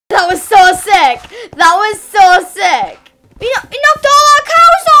That was so sick. That was so sick. You knocked all our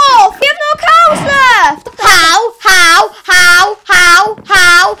cows off. We have no cows left. How?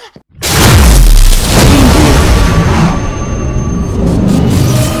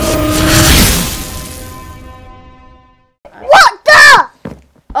 What the?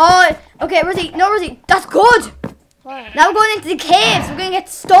 Oh, okay, Rosie. No, Rosie. That's good. What? Now we're going into the caves. We're going to get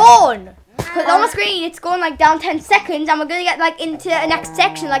stone. Because on the screen, it's going like down 10 seconds, and we're going to get like into the next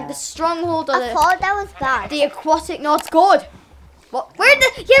section, like the stronghold or I thought that was bad. The aquatic. No, it's good. What? We're in the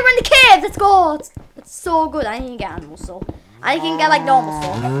caves. Let's go. It's so good. I need to get animal stuff. I can get like normal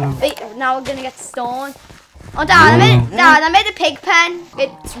stuff. Wait, now we're going to get stone. Oh, Dad, I made a pig pen.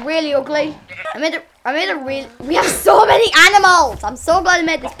 It's really ugly. We have so many animals. I'm so glad I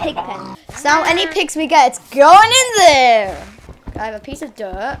made this pig pen. So now any pigs we get, it's going in there. I have a piece of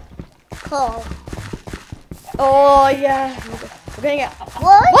dirt. Cool. Oh yeah. We're gonna get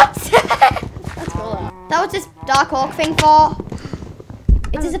what? That's cool. That was this dark oak thing for.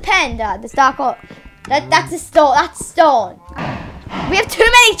 It is a pen, Dad. This dark oak. That's a stone. That's stone. We have too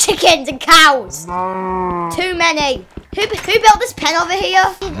many chickens and cows. Too many. Who built this pen over here?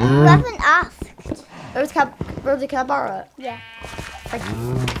 You haven't asked. Rosie, can I borrow it? Yeah. Thank you.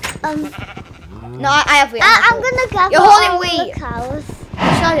 No, I have wheat. I'm gonna gather You're holding all wheat. the cows.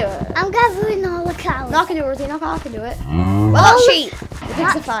 Should I do it? I'm gathering all the cows. No, I can do it, Rosie. No, I can do it. Well, not sheep. The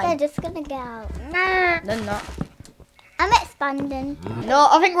pigs are fine. They're just gonna get out. They're not. I'm expanding. No,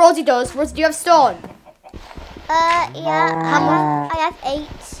 I think Rosie does. Rosie, do you have stone? Yeah. How much? I have 8.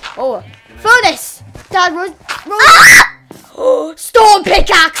 Oh, furnace. Dad, Rosie. Ah! Stone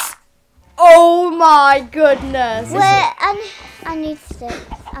pickaxe. Oh my goodness. Wait, I need sticks.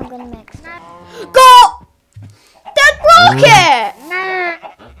 I'm gonna make sticks. Go! Dad broke it!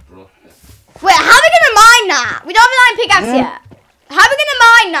 Wait, how are we gonna mine that? We don't have an iron pickaxe yet. How are we gonna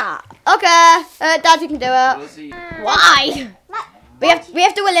mine that? Okay, Dad, you can do it. Why? We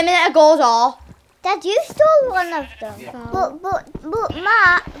have to eliminate a gold ore. Dad, you stole one of them. But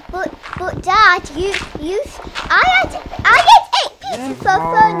Dad, I had 8 pieces for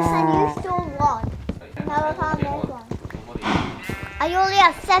furnace and you stole 1. Now I can't make 1. I only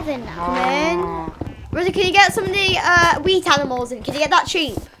have 7 now. Come in. Rosie, can you get some of the wheat animals in? Can you get that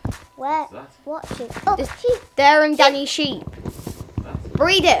sheep? Where? What sheep? Oh, sheep. There and Danny's sheep.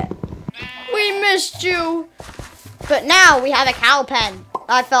 Breed it. We missed you. But now we have a cow pen.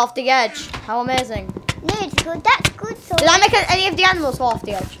 I fell off the edge. How amazing. No, it's good. That's good. So did I make any of the animals fall off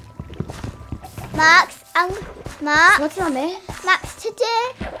the edge? Max, what's that, mate? Max,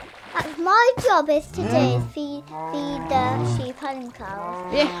 today, my job is today feed the sheep and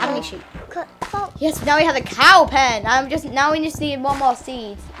cows. Yeah, how many sheep? Yes, now we have a cow pen. Now we just need one more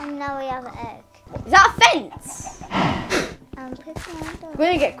seed. And now we have an egg. Is that a fence? I'm picking it up. We're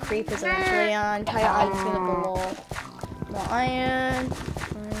gonna get creepers eventually, and our entire island's gonna blow. More iron.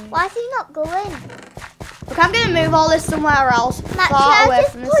 Why is he not going? Look, I'm gonna move all this somewhere else, Max, far away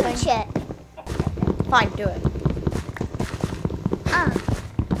from this punch thing. It? Fine, do it.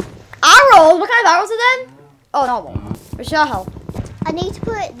 Arrows? What kind of arrows are them? Oh, normal. Where's your help? I need to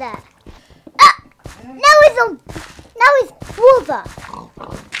put it there. Now it's brother.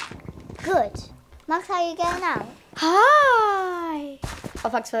 Good. Max, how are you getting out? Hi. Oh,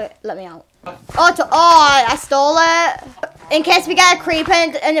 thanks for letting me out. I stole it. In case we get a creeper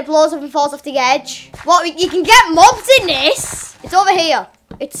and it blows up and falls off the edge. What? You can get mobs in this? It's over here.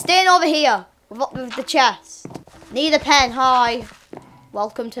 It's staying over here with the chest. Need a pen. Hi.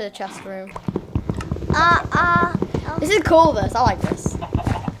 Welcome to the chest room. This is cool. I like this.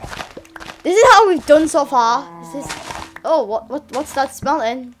 This is how we've done so far. This is. Oh, what's that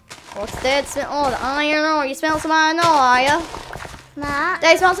smelling? What's that smell? Oh, the iron ore. You smell some iron ore, are you? Max. Do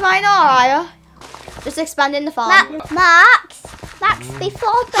you smell some iron ore, are you? Just expanding the farm. Max,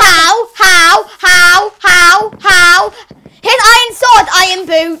 before How? His iron sword, iron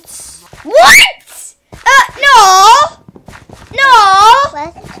boots. What? No. No.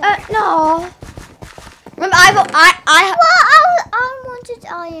 Remember, I wanted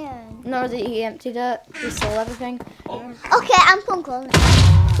iron. No, he emptied it. He stole everything. Okay, I'm Punkle.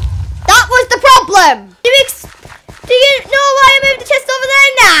 That was the problem. Do you know why I moved the chest over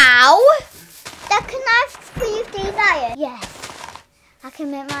there now? Can I freeze these iron? Yes. I can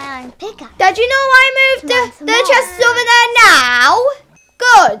make my iron pickaxe. Did you know why I moved the chest over there now?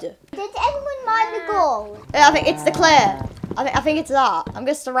 Good. Did anyone mine the gold? Yeah, I think it's the clay. I think it's that. I'm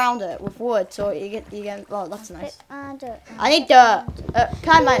gonna surround it with wood so you get. Well, that's nice. Dirt. I need dirt.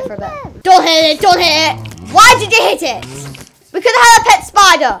 Can I mine it for a bit? Don't hit it! Don't hit it! Why did you hit it? We could have had a pet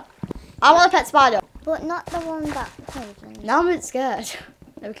spider. I want a pet spider. But not the one that poisoned. Now I'm a bit scared.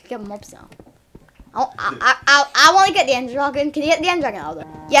 No, we can get mobs now. I want to get the end dragon. Can you get the end dragon out of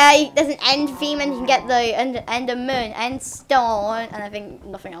there? Yeah, there's an end theme and you can get the ender moon, end stone, and I think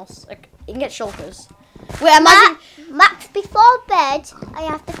nothing else. Like, you can get shulkers. Wait, imagine... Max, before bed, I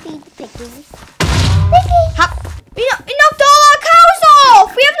have to feed the piggies. We knocked all our cows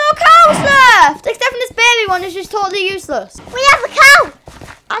off! We have no cows left! Except for this baby one is just totally useless. We have a cow!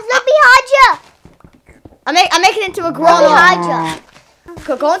 That's not behind you! I'm making it into a grown behind you.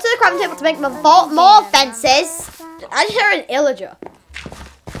 Go onto the crafting table to make more fences. I just heard an illager.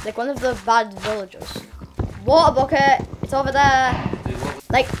 Like one of the bad villagers. Water bucket, it's over there.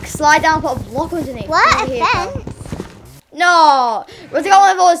 Like slide down, put a block underneath. What? A fence? No! Rosie got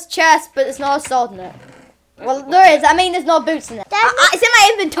one of those chests, but there's no sword in it. Well, there is. I mean, there's no boots in it. It's in my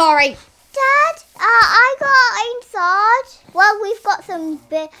inventory. Dad, I got a sword. Well, we've got some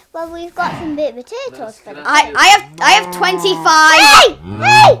bit potatoes for them. I have 25. Hey!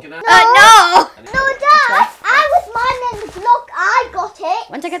 No! No, Dad. I was mining the block. I got it.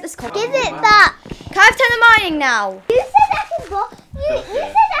 When did I get this copper? Give it back. Can I have 10 of mining now? You said I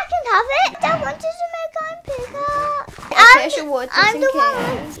can have it. Dad wanted to make iron pickaxe. I'm the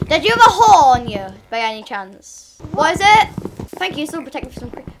one. Did you have a hole on you by any chance? What is it? Thank you. Still protecting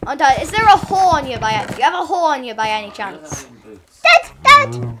from some. Oh, Dad, is there a hole on you by? Do you have a hole on you by any chance?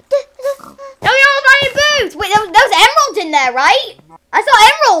 Dad. No, you don't have any boots. Wait, there was emeralds in there, right? I saw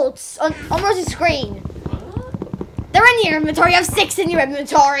emeralds on Rosie's screen. They're in your inventory. You have 6 in your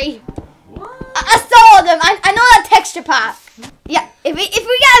inventory. I saw them. I know that texture pack. Yeah, if we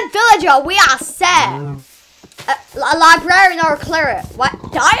get a villager, we are set. A librarian or a cleric. What?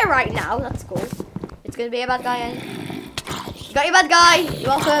 Die right now. That's cool. It's gonna be a bad guy. You got your bad guy. You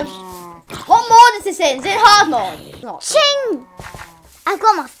welcome. What mode is this in? Is it hard mode? Not. Ching! I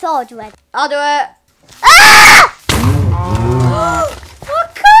got my sword ready. I'll do it. Ah!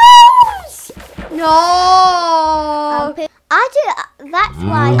 What cows? No. I do. That's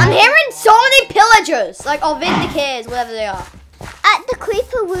why. I'm hearing so many pillagers, like or vindicators, whatever they are. At the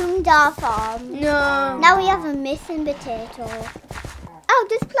creeper wound our farm. No. Now we have a missing potato. Oh,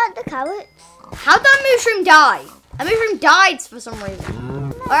 just plant the carrots. How'd that mushroom die? That mushroom died for some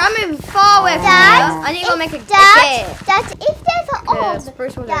reason. I'm moving far away from here. I need to go make a cave. Dad, if there's an ore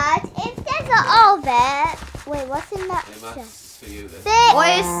there. Wait, what's in that chest? Wait,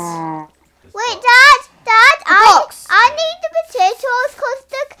 Dad, I need the potatoes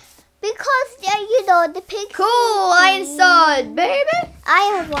because you know the pigs. Cool, iron sword, baby. I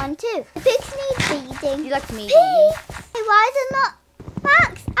have one too. The pigs need feeding. You like me? Pigs. Why is it not?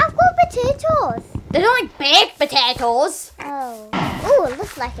 Max, I've got potatoes. They don't like baked potatoes. Oh. Oh, it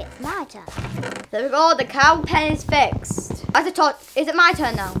looks like it's my turn. There we go, the cow pen is fixed. I have to talk. Is it my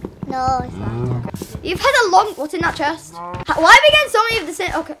turn now? No, it's my turn. You've had a long. What's in that chest? Why are we getting so many of the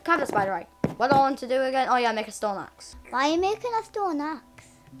same? Okay, can I have the spider right? What do I want to do again? Oh yeah, make a stone axe. Why are you making a stone axe?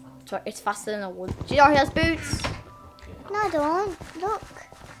 Sorry, it's faster than a wood. Do you know he has boots? No, I don't. Look.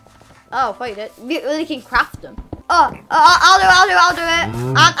 Oh, wait, we really can craft them. I'll do it.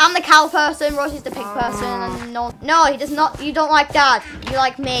 I'm the cow person, Rosie's the pig person, and no, he does not. You don't like Dad. You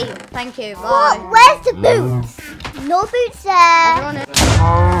like me. Thank you. Bye. What? Where's the boots? No boots there.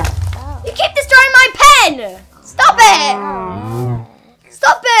 You keep destroying my pen. Stop it.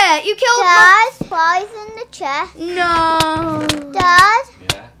 Stop it. You killed Dad, flies in the chest. No. Dad,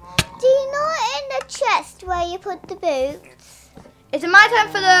 do you know in the chest where you put the boots? Is it my turn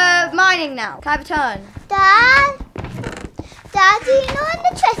for the mining now? Can I have a turn? Dad, do you know in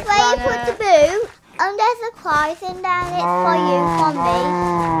the chest where you put the boot? And there's a prize in there and it's for you, for me.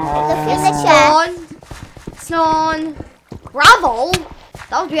 Look in the chest. Stone. Gravel?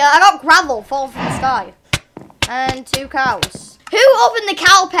 That was weird. I got gravel falling from the sky. And 2 cows. Who opened the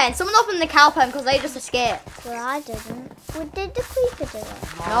cow pen? Someone opened the cow pen because they just escaped. Well, I didn't. Well, did the creeper do it?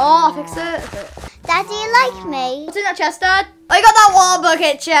 No, I fixed it. Dad, do you like me? What's in that chest, Dad? Oh, you got that water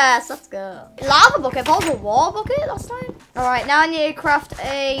bucket chest. Let's go. Lava bucket, a water bucket last time. Alright, now I need to craft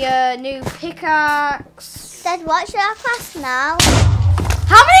a new pickaxe. Dad, what should I craft now?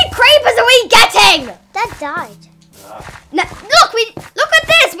 How many creepers are we getting? Dad died. No, look at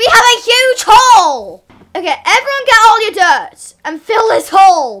this. We have a huge hole. Okay, everyone get all your dirt and fill this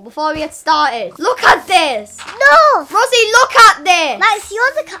hole before we get started. Look at this. No. Rosie, look at this. Max,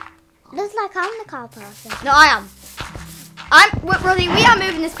 you're the cow. Looks like I'm the cow person. No, I am. Rosie, we are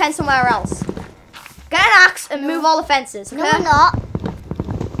moving this pen somewhere else. Get an axe and move all the fences. Okay? No, we're not.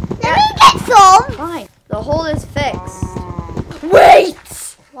 Let me get some. Fine. The hole is fixed. Wait.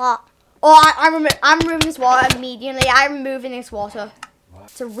 What? Oh, I'm removing this water immediately. I'm removing this water.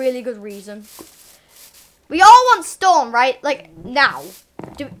 It's a really good reason. We all want stone, right? Like, now.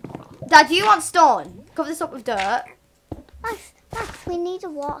 Dad, do you want stone? Cover this up with dirt. Max, we need a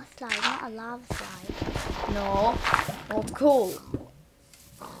water slide, not a lava slide. No. Oh, it's cool.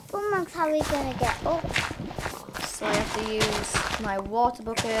 Well, Max, how are we gonna get up? So I have to use my water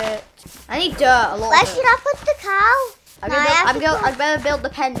bucket. I need dirt a lot. Where should I put the cow? I'm gonna build the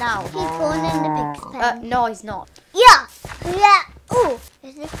pen now. He's going in the pig's pen. No, he's not. Yeah. Oh,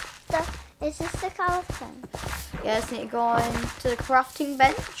 is this the cow's pen? Yeah, I just need to go into the crafting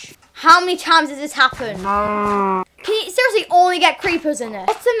bench. How many times has this happened? Can you seriously only get creepers in it?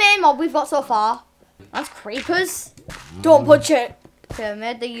 What's the main mob we've got so far? That's creepers. Don't punch it. Okay, I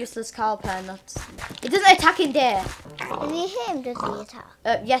made the useless cow pen. It doesn't attack in there. If you hit him, does he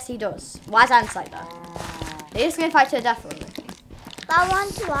attack? Yes, he does. Why is ants like that? They're just gonna fight to the death with me. But I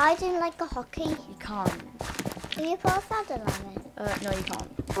want to ride him like a hockey. You can't. Can you put a feather on it? No, you can't.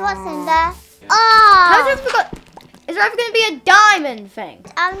 What's in there? Oh! Is there ever gonna be a diamond thing?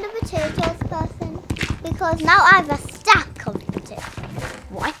 I'm the potatoes person because now I have a stack of potatoes.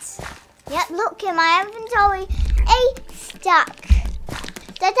 What? Yep, look in my inventory, a stack.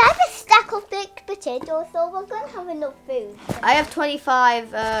 Dad, I have a stack of baked potatoes, so we're going to have enough food. I have 25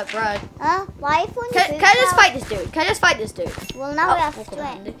 bread. Why are you putting Can I just fight this dude? Can I just fight this dude? Well, now we have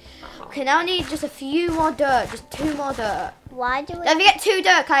strength. Okay, now I need just a few more dirt. Just 2 more dirt. Why do we... Let me get 2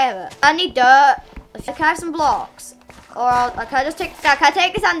 dirt, can I have it? I need dirt. Can I have some blocks? Or can I just take... Can I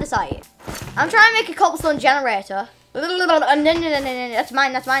take this andesite? I'm trying to make a cobblestone generator. No, that's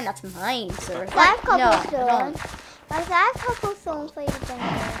mine, sir. I have cobblestone. I have cobblestone for your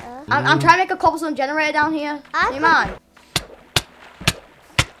generator. I'm trying to make a cobblestone generator down here. Do you mind?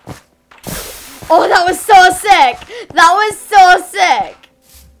 Oh, that was so sick. That was so sick.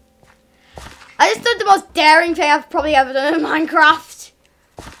 I just did the most daring thing I've probably ever done in Minecraft.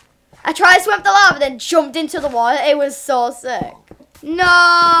 I tried to swim up the lava, then jumped into the water. It was so sick.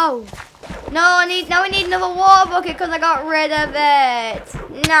 No. No, now we need another water bucket because I got rid of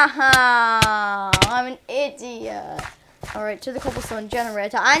it. Nah, I'm an idiot. All right, to the cobblestone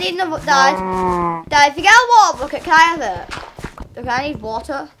generator. I need another, Dad, if you get a water bucket, can I have it? Okay, I need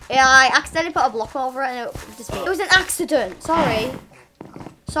water. Yeah, I accidentally put a block over it and it was an accident. Sorry.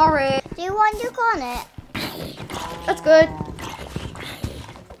 Do you want to go on it? That's good.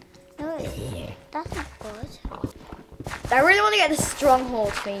 No, that's not good. I really want to get the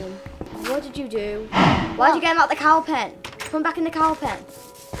stronghold theme. What did you do? Why did you get him out the cow pen? Come back in the cow pen.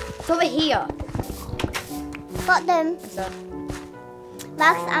 It's over here. Got them.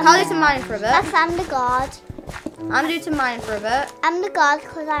 Max, I'll do some mining for a bit. Max, I'm the god. I'm gonna do some mining for a bit. I'm the god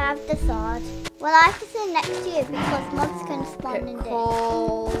because I have the sword. Well, I have to sit next to you because mobs can spawn in there.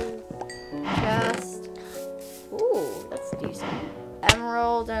 Coal, chest. Ooh, that's decent.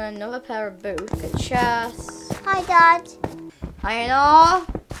 Emerald and another pair of boots. A chest. Hi, Dad. I know.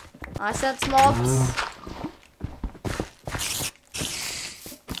 I sense mobs.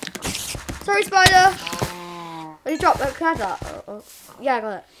 Sorry, spider. What did you drop? Can I have that? Oh. Yeah, I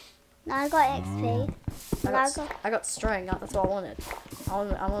got it. Now I got XP. I got string. That's what I wanted. I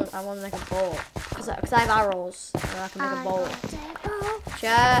want to make a bow because I have arrows and I can make a bow.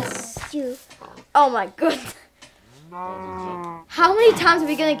 Chest. Oh my goodness. How many times are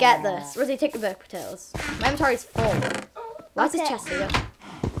we gonna get this? Rosie, take the baked potatoes. My inventory's full. Why is this chest here?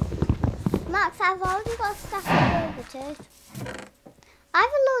 Max, I've already got stuff all over too. I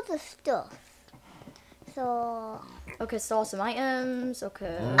have a load of stuff. So... Okay, store some items.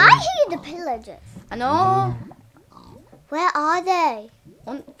 Okay. I hear the pillagers. I know. Where are they?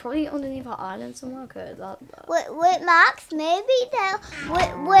 Probably underneath our island somewhere. Okay, Wait, Max. Maybe they'll...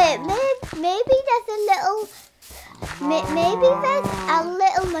 Maybe there's a little... Maybe there's a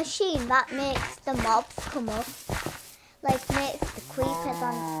little machine that makes the mobs come up. Like makes the creepers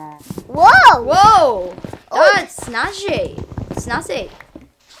on. Whoa! Whoa! That's snazzy. Snazzy.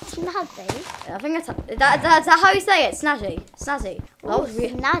 Snazzy? I think that's how you say it. Snazzy. Snazzy. That was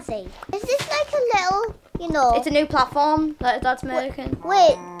weird. Snazzy. Is this like a little, you know? It's a new platform that Dad's making.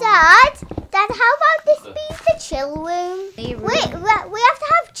 Wait, Dad, how about this be the chill room? Wait, we have to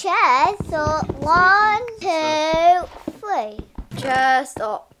have chairs. So 1, 2, 3. Chest.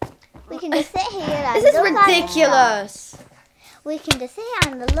 Oh. We can just sit here and this is ridiculous. We can just sit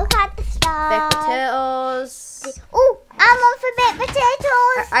here and look at the stars. Baked potatoes. Oh, I'm on for baked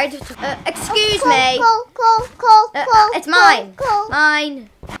potatoes. Excuse me. Cool. It's mine. Cool. Mine.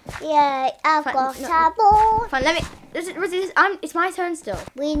 Yeah, I've got a ball. Fine, let me. It's my turn still.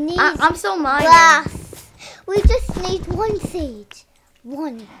 We need. I'm still mining. Glass. We just need 1 seed.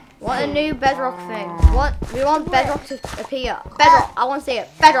 1. What a new bedrock thing. We want bedrock to appear. Bedrock, I want to see it.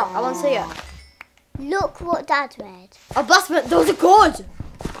 Bedrock, I want to see it. Look what Dad made. Oh, blast furnace. Those are good.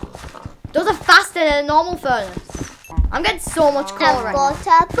 Those are faster than a normal furnace. I'm getting so much coal I've right now.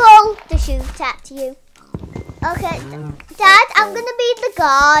 got a bow to shoot at you. Okay, Dad, I'm gonna be the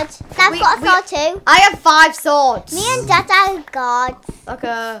guard. Dad's got a sword too. I have 5 swords. Me and Dad are guards.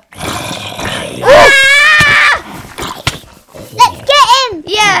 Okay. Let's get him!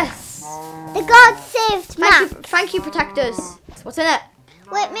 Yes. The guard saved Max. Thank you, protectors. What's in it?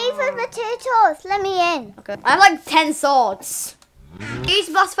 Wait, me for potatoes. Let me in. Okay. I have like 10 swords. Use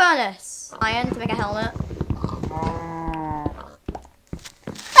blast furnace. Iron to make a helmet.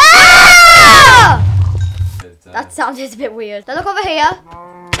 Ah! That sounded a bit weird. Now look over here.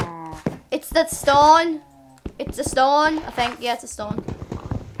 It's the stone. It's a stone, I think. Yeah, it's a stone.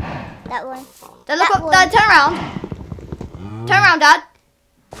 That one. Then look up. Dad, turn around. Turn around, Dad.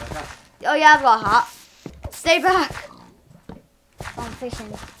 Oh yeah, I've got a hat. Stay back. I'm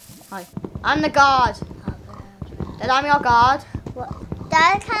fishing. Hi. I'm the guard. Dad, I'm your guard. What?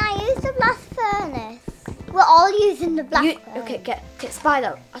 Dad, can I use the blast furnace? We're all using the blast furnace. Okay, get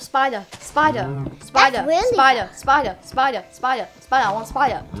spider. A spider. Spider. Really Spider. Spider. Spider. Spider. Spider. I want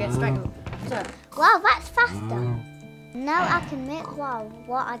spider. Get strength. Wow, that's faster. Now I can make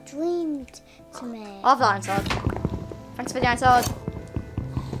what I dreamed to make. I'll have the iron sword. Thanks for the iron sword.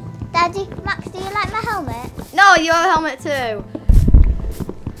 Daddy, Max, do you like my helmet? No, you have a helmet too.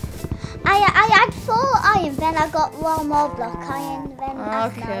 I had 4 iron, then I got 1 more block iron, then I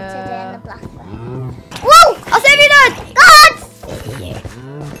smelted in the blast furnace. Whoa! I'll save you, Dad! God!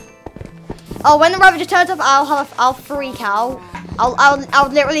 Oh, when the Ravager turns up, I'll freak out. I'll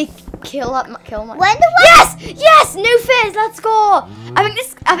literally kill my. When the Yes! New phase. Let's go. I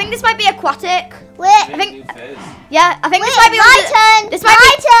think this might be aquatic. Wait. I think. Yeah. I think this might be. My turn. This might be.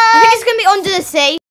 I think it's gonna be under the sea.